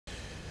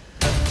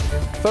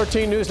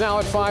13 News Now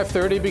at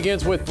 5:30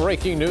 begins with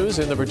breaking news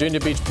in the Virginia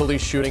Beach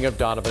police shooting of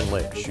Donovan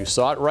Lynch. You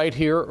saw it right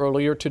here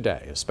earlier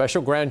today. A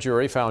special grand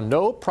jury found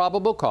no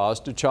probable cause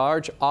to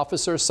charge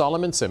Officer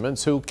Solomon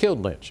Simmons, who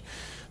killed Lynch.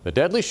 The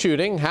deadly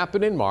shooting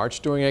happened in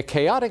March during a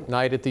chaotic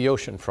night at the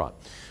oceanfront.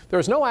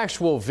 There's no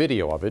actual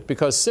video of it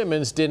because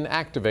Simmons didn't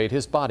activate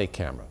his body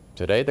camera.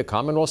 Today, the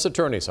Commonwealth's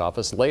Attorney's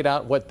Office laid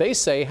out what they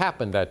say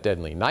happened that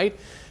deadly night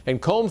and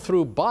combed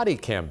through body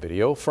cam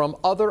video from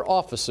other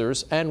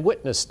officers and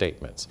witness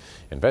statements.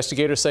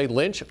 Investigators say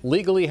Lynch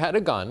legally had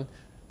a gun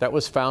that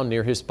was found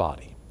near his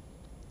body.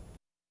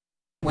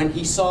 When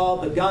he saw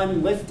the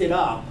gun lifted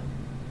up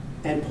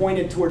and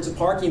pointed towards a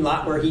parking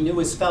lot where he knew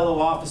his fellow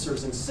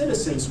officers and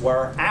citizens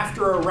were,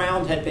 after a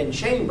round had been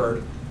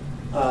chambered,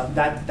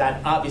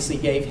 that obviously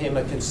gave him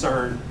a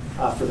concern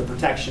for the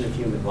protection of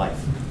human life.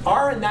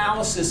 Our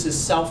analysis is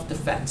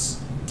self-defense.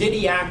 Did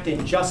he act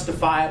in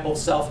justifiable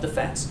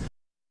self-defense?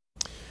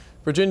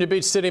 Virginia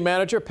Beach City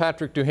Manager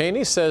Patrick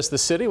Duhaney says the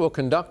city will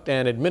conduct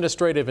an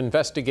administrative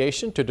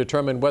investigation to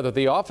determine whether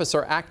the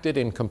officer acted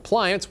in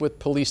compliance with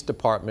police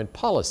department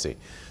policy.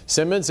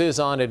 Simmons is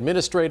on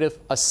administrative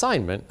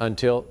assignment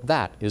until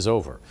that is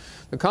over.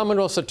 The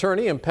Commonwealth's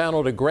attorney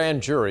impaneled a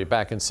grand jury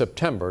back in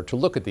September to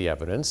look at the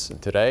evidence.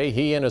 And today,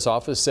 he and his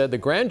office said the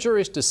grand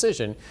jury's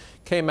decision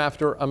came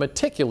after a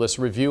meticulous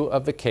review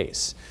of the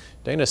case.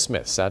 Dana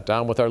Smith sat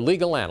down with our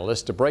legal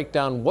analyst to break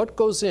down what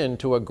goes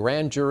into a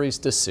grand jury's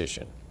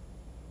decision.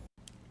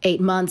 8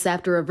 months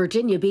after a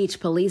Virginia Beach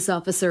police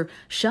officer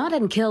shot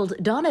and killed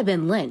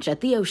Donovan Lynch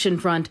at the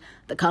oceanfront,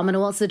 the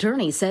Commonwealth's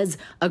attorney says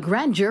a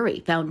grand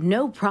jury found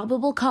no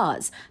probable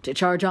cause to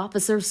charge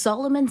Officer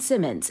Solomon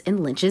Simmons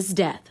in Lynch's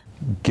death.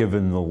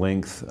 Given the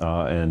length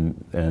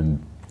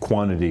and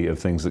quantity of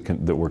things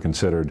that were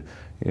considered,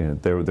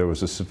 there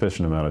was a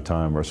sufficient amount of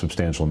time, or a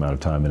substantial amount of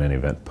time in any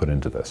event, put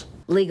into this.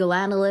 Legal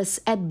analyst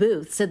Ed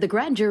Booth said the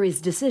grand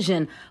jury's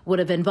decision would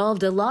have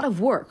involved a lot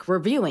of work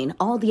reviewing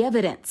all the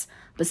evidence.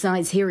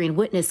 Besides hearing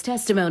witness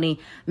testimony,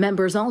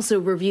 members also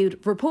reviewed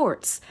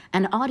reports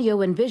and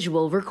audio and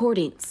visual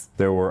recordings.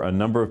 There were a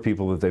number of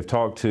people that they've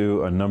talked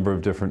to, a number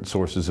of different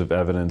sources of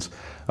evidence.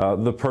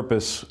 The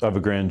purpose of a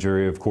grand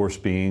jury, of course,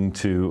 being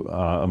to,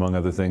 among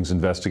other things,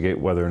 investigate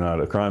whether or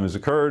not a crime has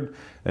occurred,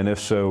 and if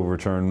so,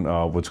 return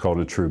what's called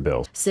a true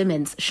bill.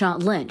 Simmons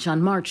shot Lynch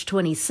on March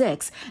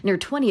 26 near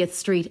 20th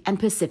Street and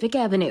Pacific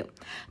Avenue.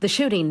 The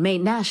shooting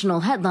made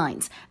national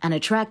headlines and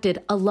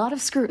attracted a lot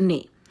of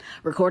scrutiny.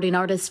 Recording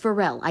artist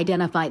Pharrell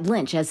identified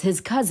Lynch as his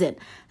cousin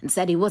and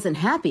said he wasn't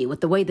happy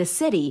with the way the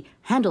city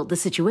handled the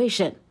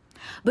situation.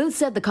 Booth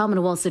said the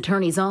Commonwealth's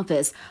attorney's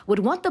office would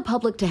want the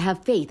public to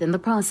have faith in the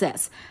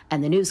process,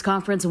 and the news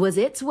conference was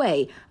its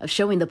way of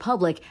showing the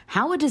public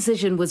how a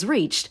decision was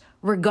reached,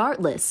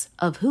 regardless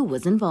of who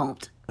was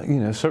involved.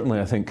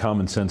 Certainly I think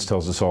common sense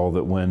tells us all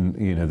that when,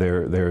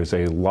 there is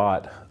a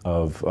lot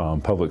of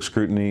public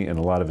scrutiny and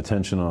a lot of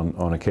attention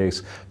on a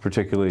case,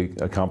 particularly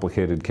a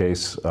complicated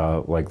case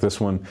like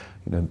this one,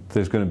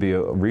 there's going to be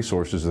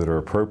resources that are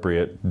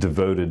appropriate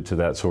devoted to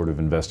that sort of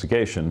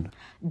investigation.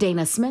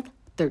 Dana Smith,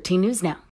 13 News Now.